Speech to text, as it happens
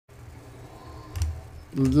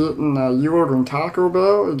you ordering Taco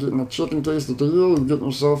Bell, you're getting a chicken quesadilla, you're getting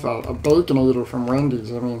yourself a Baconator from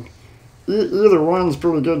Wendy's. I mean, either one's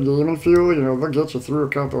pretty good gaming fuel. You know, they'll get you through a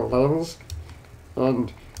couple of levels.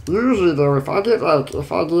 And usually though, if I get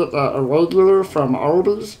a regular from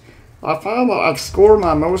Arby's, I find that I score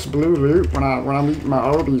my most blue loot when I'm eating my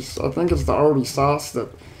Arby's. I think it's the Arby's sauce that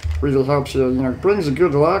really helps you. You know, brings you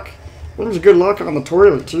good luck. Brings you good luck on the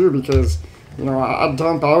toilet too, because you know I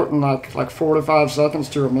dump out in like 45 seconds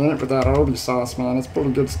to a minute with that Arby's sauce, man. It's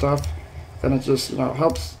pretty good stuff. And it just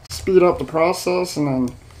helps speed up the process, and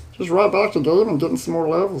then just right back to game and getting some more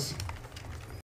levels.